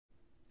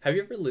Have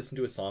you ever listened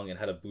to a song and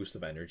had a boost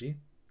of energy?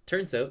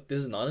 Turns out this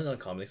is not an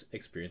uncommon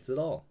experience at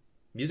all.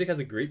 Music has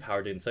a great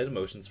power to incite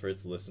emotions for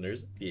its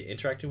listeners via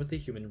interacting with the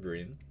human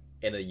brain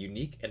in a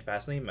unique and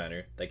fascinating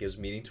manner that gives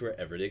meaning to our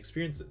everyday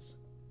experiences.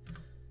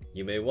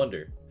 You may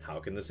wonder, how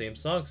can the same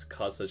songs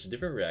cause such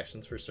different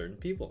reactions for certain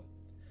people?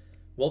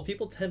 Well,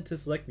 people tend to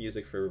select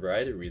music for a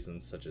variety of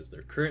reasons, such as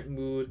their current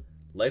mood,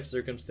 life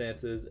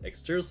circumstances,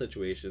 external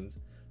situations,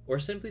 or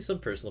simply some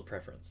personal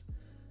preference.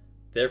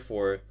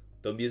 Therefore,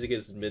 though music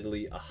is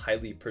admittedly a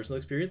highly personal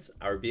experience,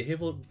 our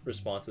behavioral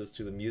responses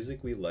to the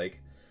music we like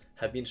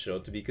have been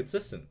shown to be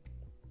consistent.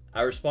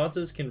 Our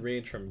responses can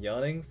range from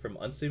yawning from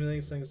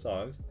unstimulating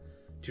songs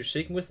to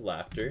shaking with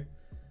laughter,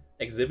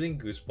 exhibiting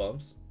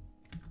goosebumps,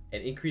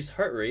 an increased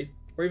heart rate,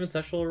 or even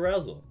sexual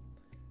arousal.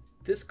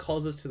 This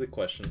calls us to the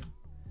question,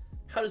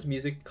 how does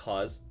music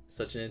cause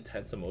such an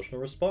intense emotional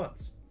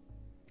response?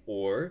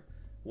 Or,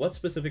 what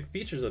specific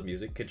features of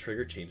music can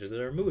trigger changes in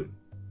our mood?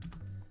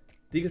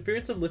 The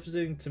experience of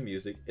listening to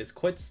music is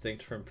quite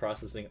distinct from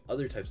processing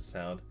other types of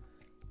sound,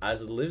 as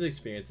the lived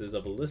experiences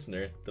of a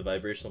listener, the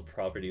vibrational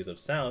properties of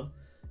sound,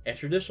 and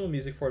traditional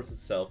music forms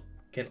itself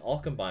can all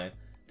combine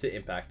to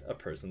impact a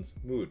person's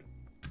mood.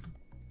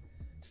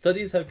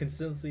 Studies have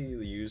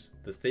consistently used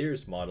the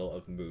Thayer's model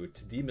of mood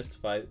to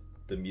demystify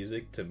the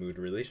music to mood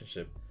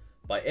relationship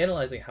by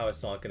analyzing how a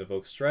song can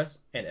evoke stress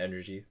and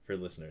energy for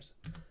listeners.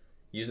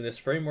 Using this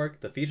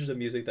framework, the features of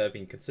music that have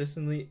been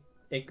consistently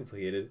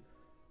inculcated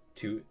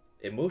to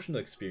emotional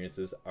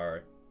experiences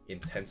are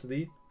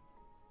intensity,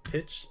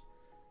 pitch,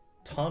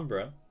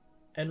 timbre,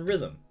 and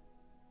rhythm.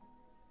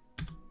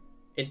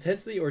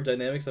 Intensity or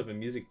dynamics of a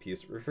music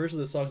piece refers to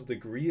the song's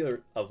degree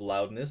of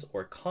loudness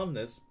or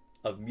calmness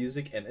of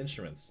music and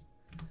instruments,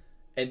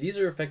 and these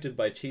are affected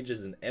by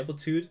changes in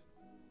amplitude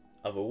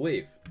of a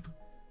wave.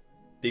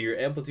 Bigger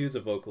amplitudes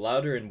evoke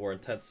louder and more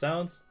intense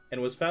sounds, and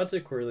was found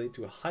to correlate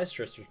to a high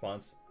stress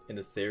response in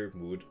the Thayer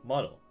mood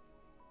model.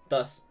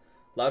 Thus,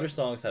 louder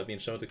songs have been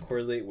shown to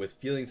correlate with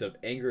feelings of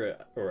anger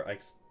or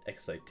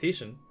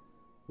excitation,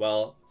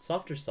 while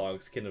softer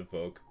songs can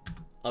evoke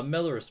a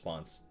mellow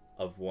response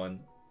of one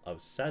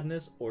of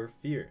sadness or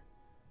fear.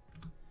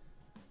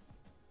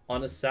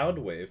 On a sound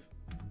wave,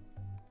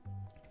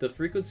 the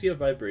frequency of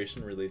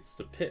vibration relates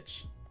to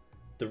pitch,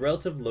 the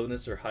relative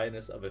lowness or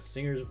highness of a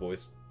singer's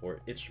voice or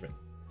instrument.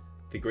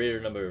 The greater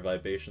number of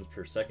vibrations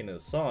per second in a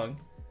song,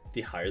 the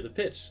higher the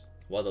pitch,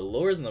 while the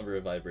lower the number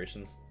of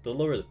vibrations, the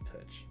lower the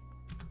pitch.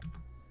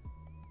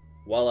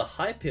 While a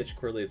high pitch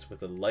correlates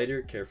with a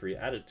lighter, carefree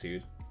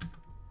attitude,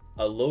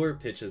 a lower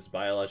pitch is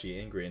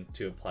biologically ingrained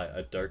to imply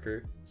a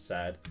darker,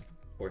 sad,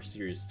 or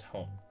serious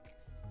tone.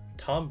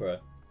 Timbre,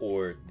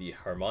 or the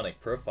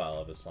harmonic profile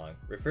of a song,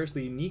 refers to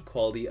the unique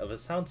quality of a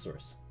sound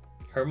source.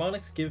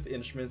 Harmonics give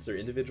instruments their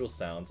individual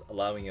sounds,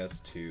 allowing us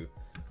to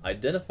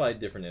identify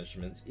different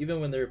instruments even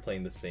when they're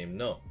playing the same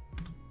note.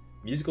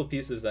 Musical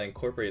pieces that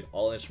incorporate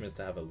all instruments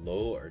to have a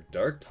low or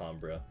dark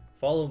timbre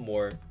follow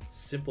more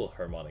simple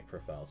harmonic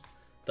profiles.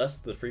 Thus,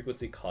 the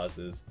frequency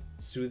causes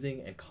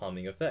soothing and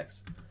calming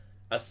effects.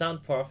 As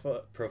sound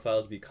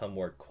profiles become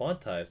more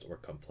quantized or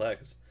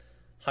complex,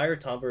 higher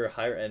timbre or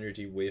higher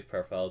energy wave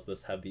profiles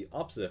thus have the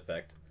opposite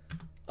effect,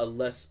 a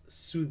less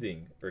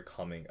soothing or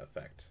calming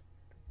effect.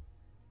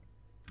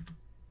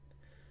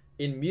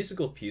 In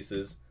musical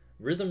pieces,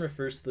 rhythm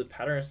refers to the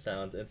pattern of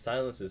sounds and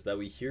silences that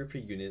we hear per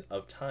unit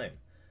of time.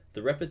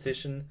 The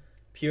repetition,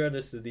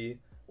 periodicity,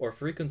 or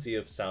frequency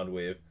of sound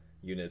wave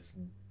units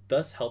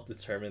thus help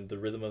determine the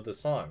rhythm of the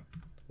song,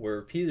 where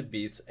repeated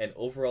beats and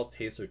overall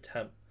pace or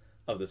temp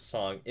of the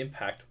song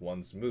impact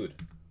one's mood.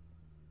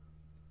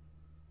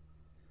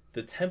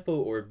 The tempo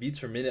or beats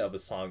per minute of a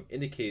song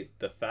indicate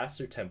the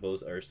faster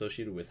tempos are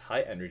associated with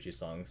high energy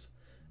songs,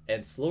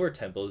 and slower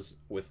tempos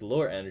with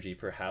lower energy,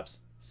 perhaps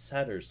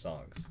sadder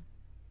songs.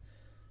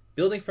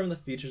 Building from the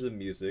features of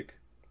music,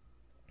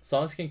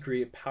 songs can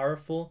create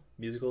powerful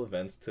musical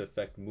events to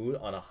affect mood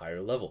on a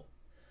higher level.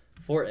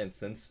 For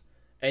instance,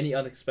 any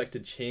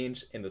unexpected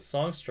change in the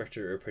song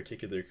structure or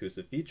particular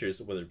acoustic features,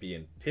 whether it be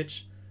in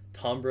pitch,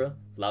 timbre,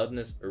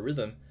 loudness, or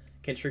rhythm,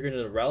 can trigger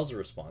an arousal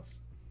response.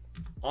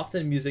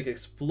 Often music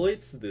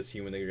exploits this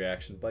human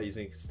reaction by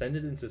using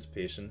extended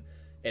anticipation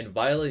and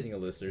violating a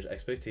listener's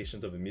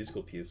expectations of a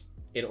musical piece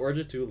in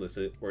order to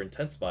elicit or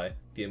intensify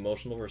the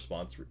emotional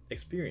response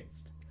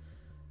experienced.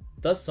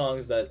 Thus,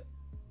 songs that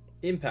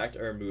impact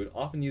our mood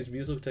often use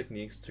musical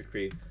techniques to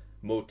create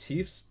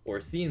motifs or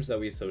themes that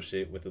we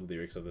associate with the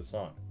lyrics of the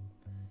song.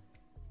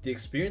 The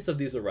experience of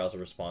these arousal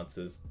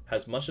responses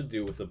has much to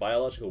do with the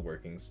biological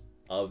workings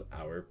of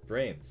our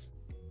brains.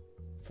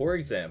 For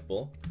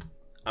example,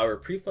 our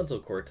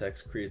prefrontal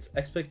cortex creates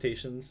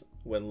expectations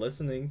when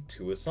listening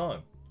to a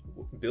song,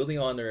 building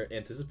on our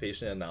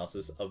anticipation and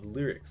analysis of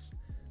lyrics.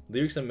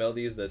 Lyrics and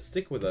melodies that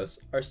stick with us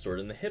are stored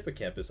in the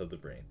hippocampus of the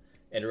brain,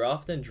 and are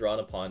often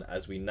drawn upon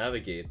as we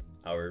navigate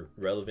our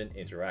relevant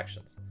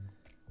interactions.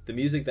 The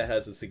music that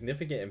has a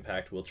significant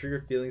impact will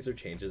trigger feelings or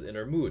changes in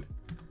our mood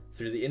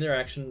through the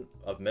interaction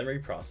of memory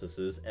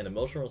processes and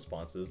emotional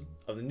responses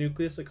of the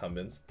nucleus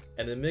accumbens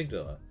and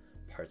amygdala,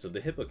 parts of the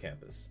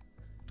hippocampus.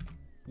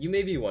 You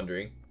may be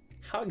wondering,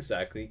 how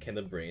exactly can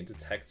the brain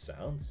detect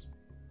sounds?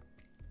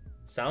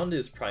 Sound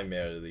is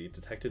primarily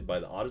detected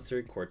by the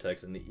auditory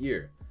cortex in the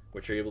ear,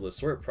 which are able to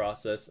sort,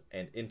 process,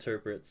 and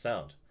interpret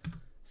sound.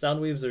 Sound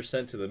waves are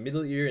sent to the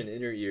middle ear and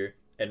inner ear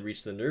and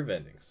reach the nerve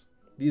endings.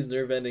 These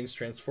nerve endings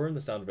transform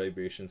the sound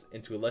vibrations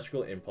into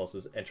electrical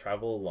impulses and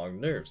travel along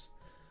nerves.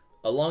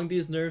 Along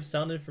these nerves,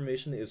 sound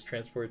information is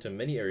transported to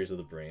many areas of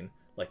the brain,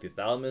 like the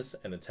thalamus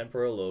and the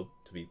temporal lobe,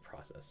 to be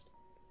processed.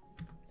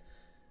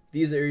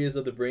 These areas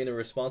of the brain are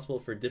responsible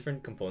for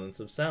different components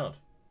of sound.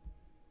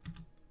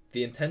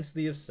 The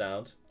intensity of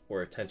sound,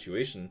 or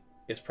attenuation,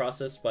 is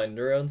processed by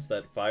neurons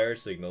that fire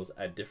signals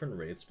at different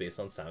rates based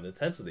on sound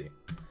intensity.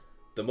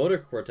 The motor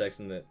cortex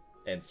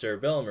and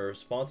cerebellum are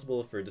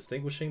responsible for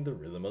distinguishing the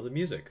rhythm of the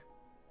music.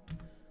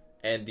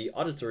 And the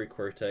auditory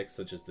cortex,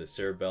 such as the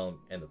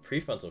cerebellum and the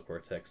prefrontal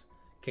cortex,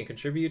 can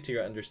contribute to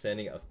your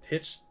understanding of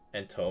pitch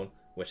and tone,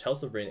 which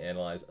helps the brain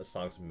analyze a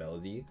song's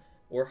melody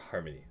or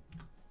harmony.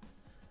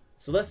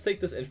 So let's take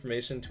this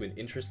information to an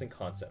interesting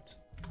concept.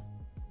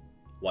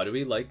 Why do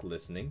we like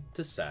listening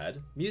to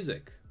sad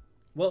music?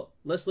 Well,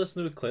 let's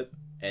listen to a clip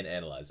and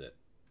analyze it.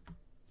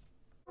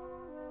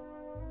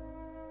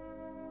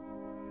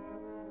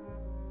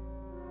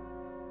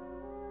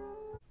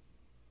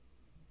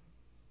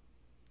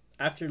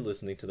 After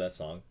listening to that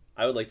song,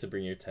 I would like to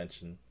bring your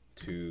attention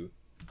to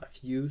a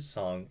few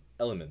song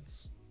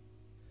elements.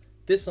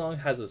 This song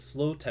has a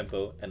slow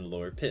tempo and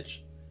lower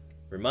pitch.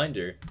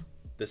 Reminder,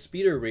 the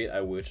speed or rate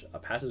at which a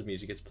passage of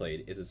music is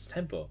played is its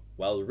tempo,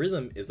 while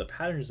rhythm is the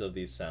patterns of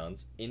these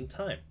sounds in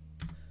time.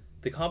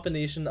 The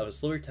combination of a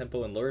slower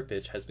tempo and lower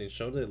pitch has been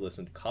shown to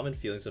elicit common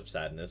feelings of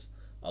sadness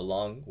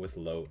along with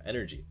low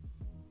energy.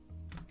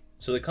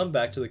 So to come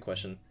back to the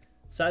question,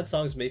 sad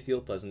songs may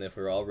feel pleasant if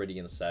we're already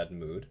in a sad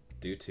mood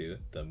due to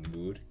the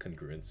mood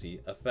congruency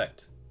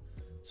effect.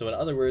 So in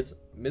other words,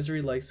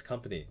 misery likes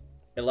company.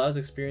 It allows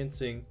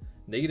experiencing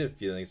negative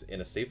feelings in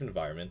a safe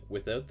environment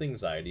without the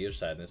anxiety or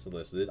sadness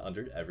elicited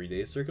under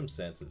everyday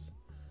circumstances.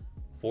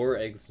 For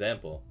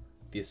example,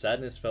 the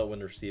sadness felt when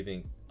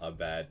receiving a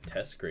bad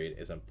test grade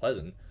is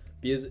unpleasant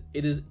because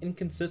it is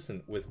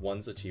inconsistent with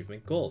one's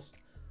achievement goals,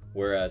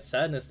 whereas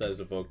sadness that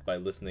is evoked by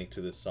listening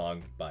to this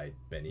song by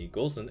Benny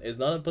Golson is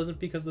not unpleasant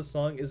because the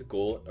song is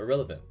goal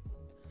irrelevant.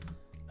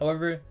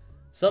 However,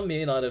 some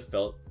may not have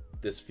felt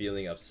this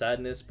feeling of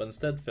sadness, but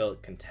instead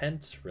felt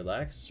content,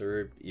 relaxed,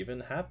 or even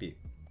happy.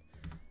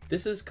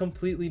 This is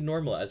completely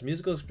normal, as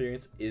musical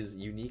experience is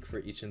unique for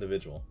each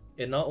individual.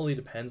 It not only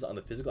depends on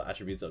the physical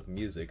attributes of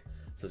music,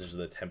 such as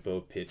the tempo,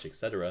 pitch,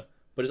 etc.,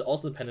 but is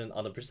also dependent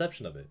on the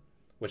perception of it,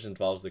 which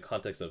involves the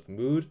context of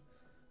mood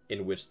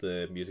in which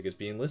the music is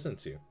being listened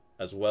to,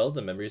 as well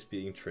the memories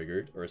being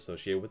triggered or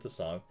associated with the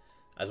song,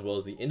 as well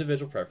as the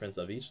individual preference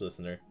of each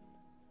listener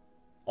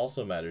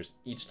also matters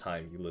each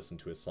time you listen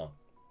to a song.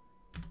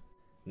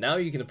 Now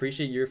you can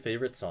appreciate your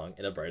favorite song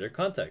in a brighter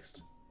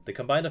context. The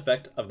combined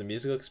effect of the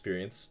musical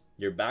experience,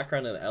 your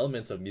background, and the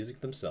elements of music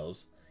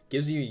themselves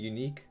gives you a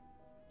unique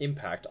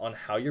impact on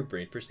how your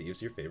brain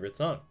perceives your favorite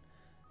song.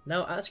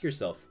 Now ask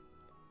yourself,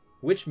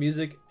 which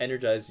music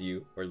energizes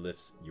you or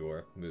lifts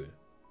your mood?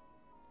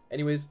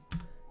 Anyways,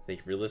 thank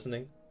you for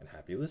listening and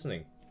happy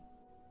listening.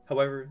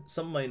 However,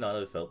 some might not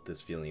have felt this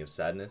feeling of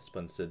sadness,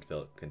 but instead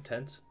felt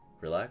content,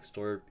 relaxed,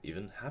 or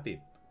even happy.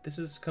 This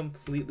is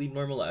completely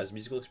normal, as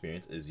musical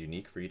experience is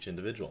unique for each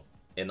individual.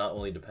 It not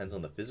only depends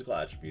on the physical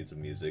attributes of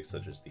music,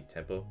 such as the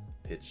tempo,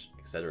 pitch,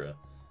 etc.,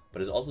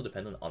 but is also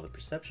dependent on the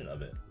perception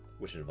of it,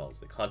 which involves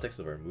the context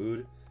of our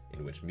mood,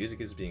 in which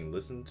music is being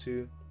listened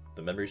to,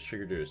 the memories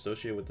triggered or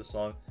associated with the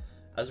song,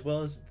 as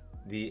well as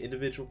the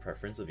individual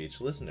preference of each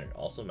listener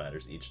also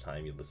matters each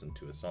time you listen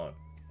to a song.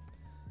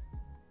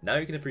 Now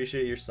you can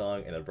appreciate your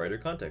song in a brighter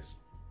context.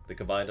 The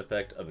combined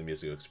effect of the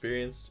musical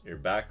experience, your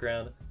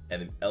background,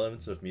 and the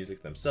elements of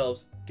music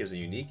themselves gives a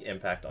unique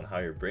impact on how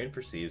your brain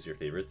perceives your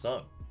favorite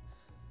song.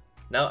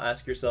 Now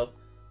ask yourself,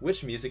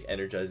 which music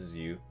energizes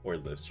you or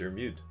lifts your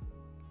mood?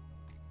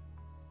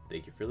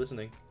 Thank you for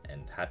listening,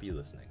 and happy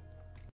listening.